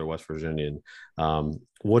be another West Virginian.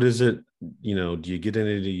 What is it? Do you get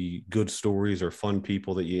any good stories or fun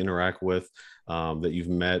people that you interact with that you've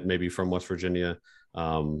met maybe from West Virginia?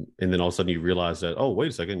 And then all of a sudden you realize that, oh,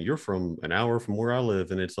 wait a second, you're from an hour from where I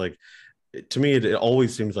live. And it's like, to me, it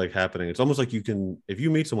always seems like happening. It's almost like if you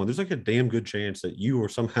meet someone, there's like a damn good chance that you or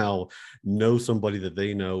somehow know somebody that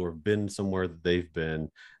they know or been somewhere that they've been.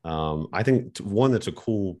 I think one that's a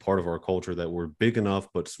cool part of our culture, that we're big enough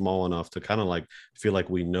but small enough to kind of like feel like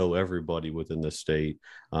we know everybody within the state.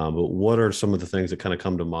 But what are some of the things that kind of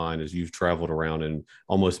come to mind as you've traveled around and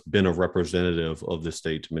almost been a representative of the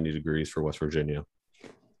state to many degrees for West Virginia?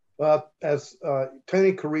 Well, as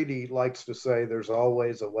Tony Caridi likes to say, there's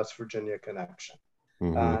always a West Virginia connection.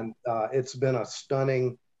 And it's been a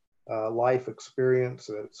stunning life experience.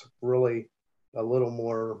 It's really a little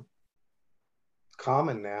more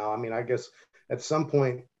common now. I mean, I guess at some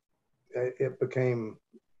point it became,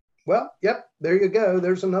 well, yep, there you go.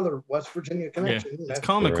 There's another West Virginia connection. Yeah, it's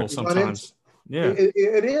comical sometimes. Yeah,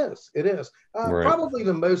 it is. Probably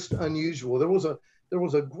the most unusual. There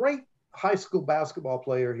was a great high school basketball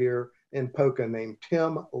player here in Poca named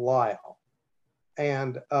Tim Lyle.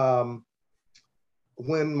 And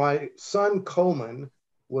when my son Coleman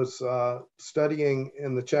was studying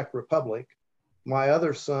in the Czech Republic, my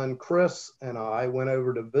other son Chris and I went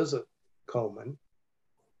over to visit Coleman,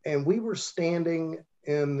 and we were standing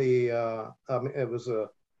in the it was a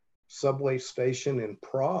subway station in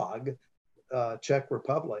Prague, Czech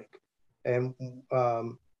Republic, and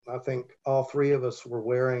I think all three of us were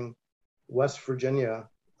wearing West Virginia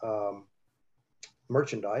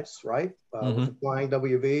merchandise, right? With the Flying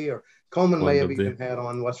WV, or Coleman may have even had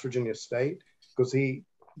on West Virginia State because he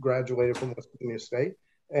graduated from West Virginia State.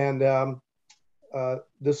 And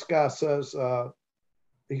this guy says,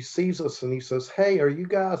 he sees us and he says, "Hey, are you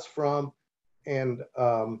guys from?" And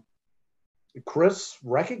Chris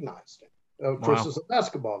recognized him. Chris is a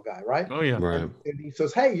basketball guy, right? Oh, yeah. Right. And he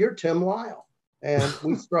says, "Hey, you're Tim Lyle." And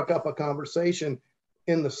we struck up a conversation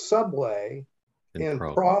in the subway in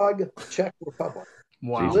Prague, Czech Republic.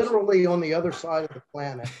 Wow. Literally on the other side of the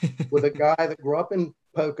planet, with a guy that grew up in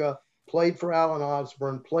Poca, played for Alan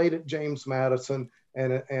Osborne, played at James Madison,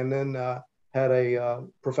 and then had a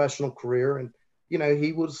professional career. And, you know,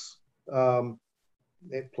 he was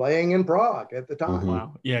playing in Prague at the time.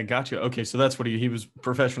 Wow. Yeah, gotcha. Okay, so that's what he was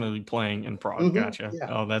professionally playing in Prague. Gotcha. Yeah.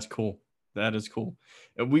 Oh, that's cool. That is cool.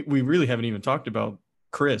 We really haven't even talked about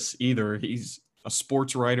Chris either. He's a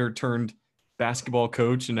sports writer turned basketball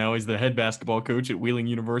coach, and now he's the head basketball coach at Wheeling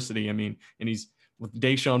University. I mean, and he's with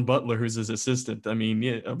Deshaun Butler, who's his assistant. I mean,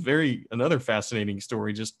 yeah, another fascinating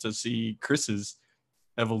story just to see Chris's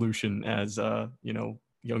evolution as young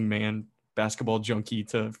man, basketball junkie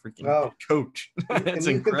to freaking coach. It's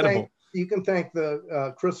incredible. You can thank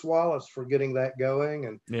the Chris Wallace for getting that going,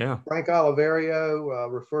 and yeah, Frank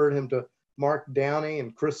Oliverio referred him to Mark Downey,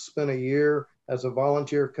 and Chris spent a year as a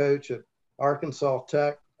volunteer coach at Arkansas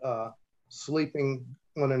Tech, sleeping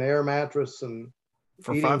on an air mattress and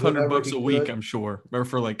for $500 a week, I'm sure, or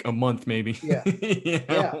for like a month maybe. Yeah.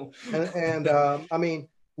 Yeah. And I mean,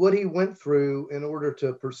 what he went through in order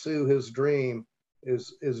to pursue his dream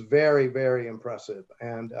is very, very impressive.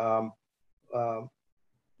 And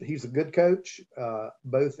he's a good coach,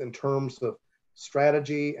 both in terms of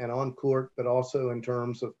strategy and on court, but also in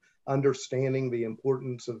terms of understanding the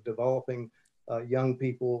importance of developing young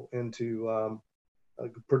people into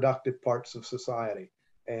productive parts of society.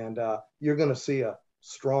 And you're going to see a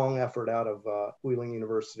strong effort out of Wheeling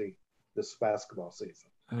University this basketball season.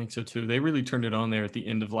 I think so too. They really turned it on there at the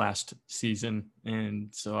end of last season. And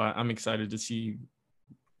so I'm excited to see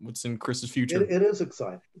what's in Chris's future. It is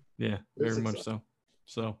exciting. Yeah, very much so.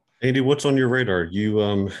 So Andy, what's on your radar? You,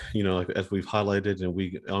 like, as we've highlighted, and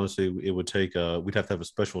we honestly, it would take, we'd have to have a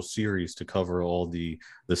special series to cover all the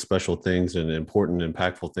special things and important,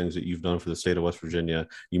 impactful things that you've done for the state of West Virginia.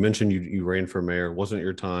 You mentioned you ran for mayor. Wasn't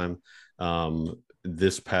your time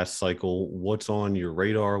this past cycle? What's on your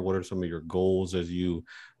radar? What are some of your goals as you,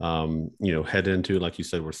 head into, like you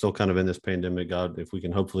said, we're still kind of in this pandemic, God, if we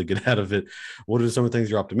can hopefully get out of it. What are some of the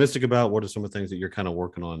things you're optimistic about? What are some of the things that you're kind of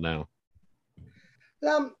working on now?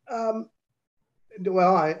 Well,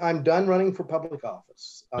 I'm done running for public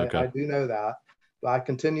office. Okay. I do know that. But I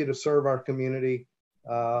continue to serve our community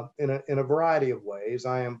in a variety of ways.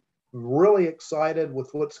 I am really excited with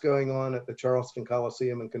what's going on at the Charleston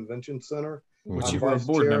Coliseum and Convention Center. Which I'm you were a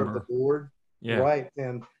board member of the board. Yeah. Right.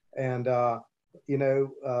 And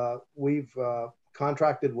we've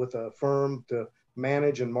contracted with a firm to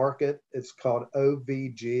manage and market. It's called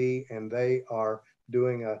OVG, and they are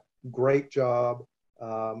doing a great job.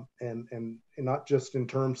 And not just in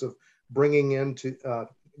terms of bringing into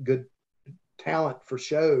good talent for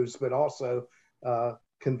shows, but also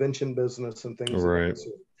convention business and things. Right.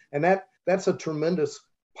 And that's a tremendous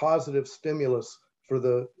positive stimulus for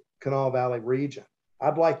the Kanawha Valley region.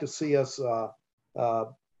 I'd like to see us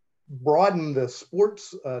broaden the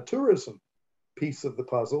sports tourism piece of the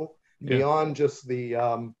puzzle beyond just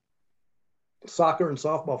the soccer and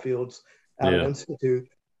softball fields at an institute,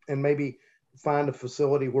 and maybe find a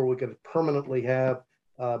facility where we could permanently have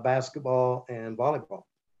basketball and volleyball,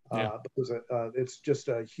 because it's just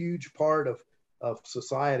a huge part of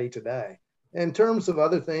society today. In terms of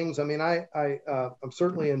other things, I mean, I'm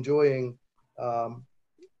certainly enjoying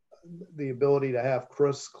the ability to have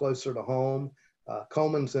Chris closer to home.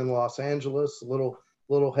 Coleman's in Los Angeles, a little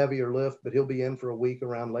little heavier lift, but he'll be in for a week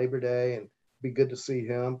around Labor Day, and be good to see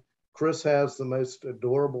him. Chris has the most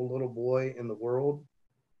adorable little boy in the world,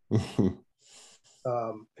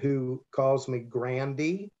 who calls me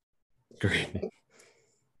Grandy. Great.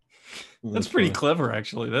 That's pretty clever,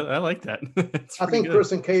 actually. I like that. I think good.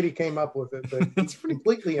 Chris and Katie came up with it, but it's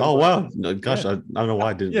completely. Oh wow! No, gosh, yeah. I don't know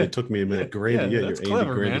why it took me a minute. Grandy, that's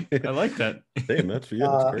clever, man. I like that. Damn, that's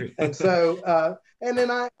great. And so, and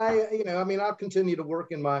then I'll continue to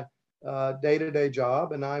work in my day-to-day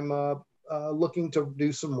job, and I'm looking to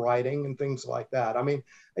do some writing and things like that. I mean,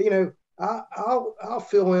 I'll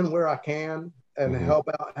fill in where I can and help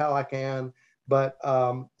out how I can. But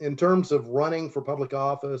in terms of running for public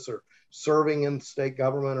office or serving in state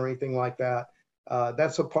government or anything like that,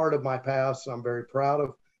 that's a part of my past. I'm very proud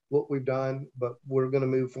of what we've done, but we're going to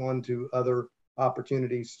move on to other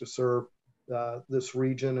opportunities to serve this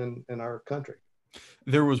region and our country.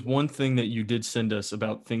 There was one thing that you did send us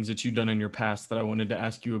about things that you've done in your past that I wanted to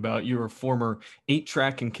ask you about. You're a former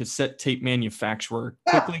 8-track and cassette tape manufacturer.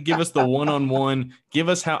 Quickly give us the one-on-one. Give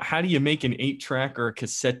us how do you make an 8-track or a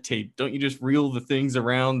cassette tape? Don't you just reel the things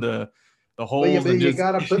around the holes? Well, you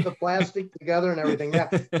got to put the plastic together and everything.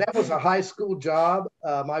 That was a high school job.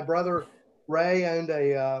 My brother Ray owned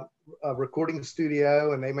a recording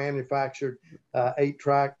studio, and they manufactured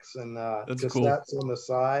 8-tracks and cassettes on the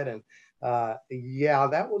side. And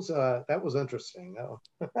that was interesting.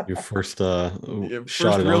 Your first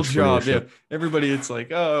real job. Yeah, everybody, it's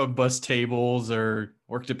like, oh, bus tables or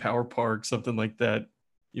worked at Power Park, something like that.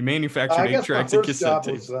 You manufactured 8-tracks and cassette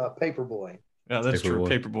tapes. Was Paperboy. Yeah, that's true.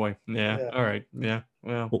 Paperboy. Yeah. All right. Yeah.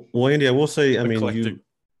 Well, Andy, I will say, I mean,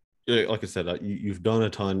 like I said, you've done a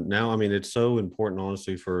ton. Now, I mean, it's so important,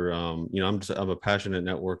 honestly, for I'm a passionate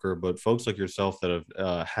networker, but folks like yourself that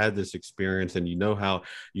have had this experience, and how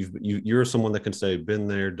you're someone that can say, been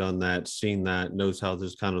there, done that, seen that, knows how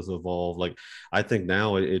this kind of evolved. Like, I think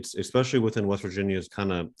now it's, especially within West Virginia's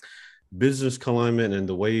kind of business climate and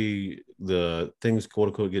the way the things quote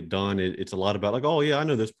unquote get done, it's a lot about like, oh yeah, I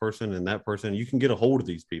know this person and that person. You can get a hold of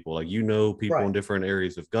these people, like people in different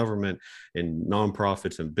areas of government and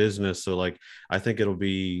nonprofits and business. So like, I think it'll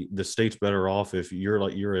be, the state's better off if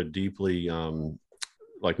you're a deeply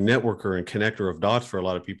like networker and connector of dots for a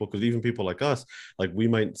lot of people, because even people like us, like we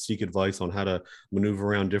might seek advice on how to maneuver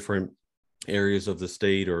around different areas of the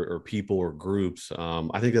state or people or groups.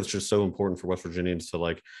 I think that's just so important for West Virginians to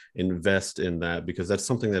like invest in that, because that's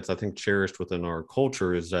something that's, I think, cherished within our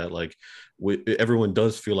culture, is that like everyone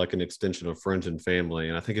does feel like an extension of friends and family.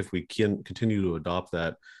 And I think if we can continue to adopt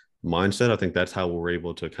that mindset, I think that's how we're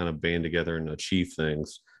able to kind of band together and achieve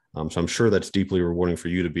things. So I'm sure that's deeply rewarding for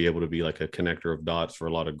you to be able to be like a connector of dots for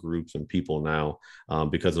a lot of groups and people now,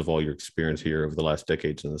 because of all your experience here over the last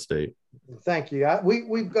decades in the state. Thank you.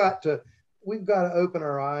 We've got to open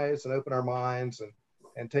our eyes and open our minds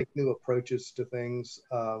and take new approaches to things.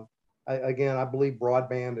 I believe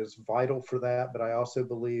broadband is vital for that, but I also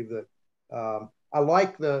believe that I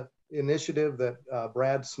like the initiative that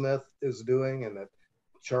Brad Smith is doing, and that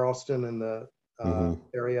Charleston and the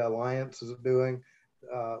Area Alliance is doing,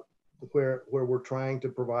 where we're trying to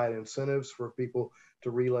provide incentives for people to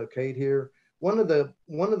relocate here. One of the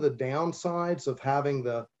downsides of having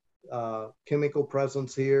the chemical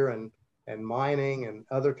presence here and mining and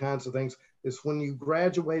other kinds of things is when you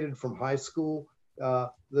graduated from high school,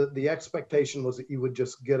 the expectation was that you would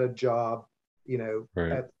just get a job, at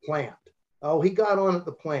the plant. Oh, he got on at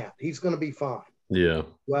the plant, he's going to be fine. Yeah.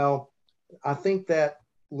 Well, I think that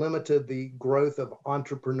limited the growth of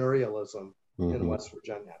entrepreneurialism in West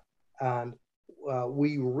Virginia. And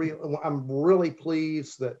I'm really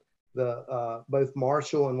pleased that both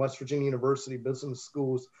Marshall and West Virginia University business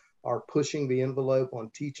schools are pushing the envelope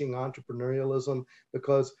on teaching entrepreneurialism,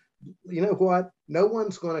 because you know what? No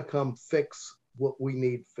one's going to come fix what we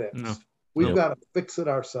need fixed. No. We've got to fix it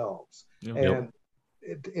ourselves. Yep.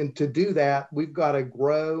 And to do that, we've got to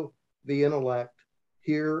grow the intellect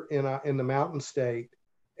here in the Mountain State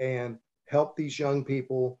and help these young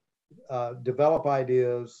people develop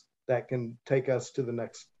ideas that can take us to the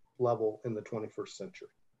next level in the 21st century.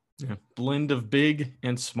 Yeah, blend of big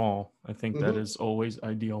and small. I think that is always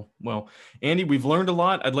ideal. Well, Andy, we've learned a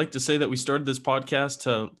lot. I'd like to say that we started this podcast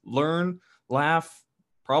to learn, laugh,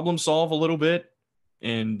 problem solve a little bit,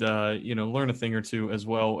 and learn a thing or two as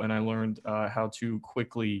well. And I learned how to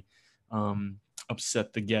quickly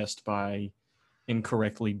upset the guest by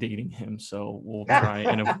incorrectly dating him. So we'll try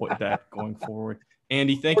and avoid that going forward.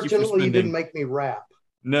 Andy, thank you for spending. You didn't make me rap.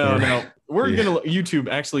 No. We're gonna YouTube.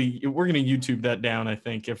 Actually, we're gonna YouTube that down. I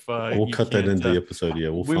think if we'll cut that into the episode. Yeah,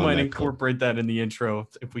 we might incorporate that in the intro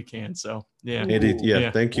if we can. So yeah, Andy. Yeah,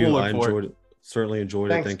 thank you. I enjoyed it. Certainly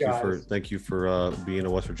enjoyed Thanks, it. Thank you for being a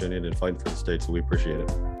West Virginian and fighting for the state. So we appreciate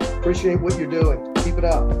it. Appreciate what you're doing. Keep it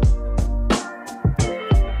up.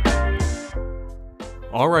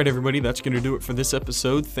 All right, everybody, that's going to do it for this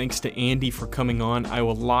episode. Thanks to Andy for coming on. I owe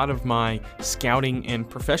a lot of my scouting and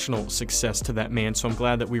professional success to that man, so I'm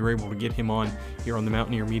glad that we were able to get him on here on the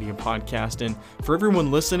Mountaineer Media Podcast. And for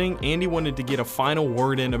everyone listening, Andy wanted to get a final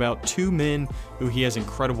word in about two men who he has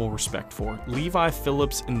incredible respect for, Levi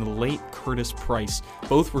Phillips and the late Curtis Price.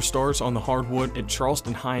 Both were stars on the hardwood at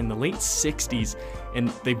Charleston High in the late 60s, and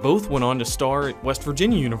they both went on to star at West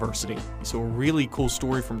Virginia University. So a really cool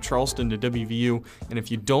story from Charleston to WVU. And if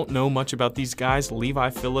you don't know much about these guys, Levi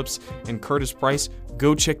Phillips and Curtis Price,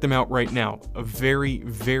 go check them out right now. A very,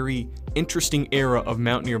 very interesting era of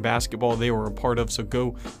Mountaineer basketball they were a part of, so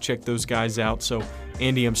go check those guys out. So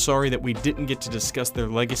Andy, I'm sorry that we didn't get to discuss their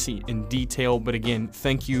legacy in detail, but again,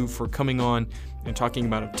 thank you for coming on and talking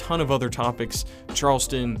about a ton of other topics,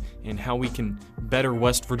 Charleston, and how we can better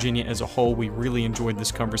West Virginia as a whole. We really enjoyed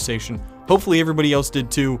this conversation. Hopefully everybody else did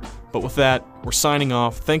too, but with that, we're signing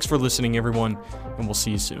off. Thanks for listening, everyone, and we'll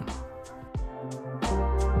see you soon.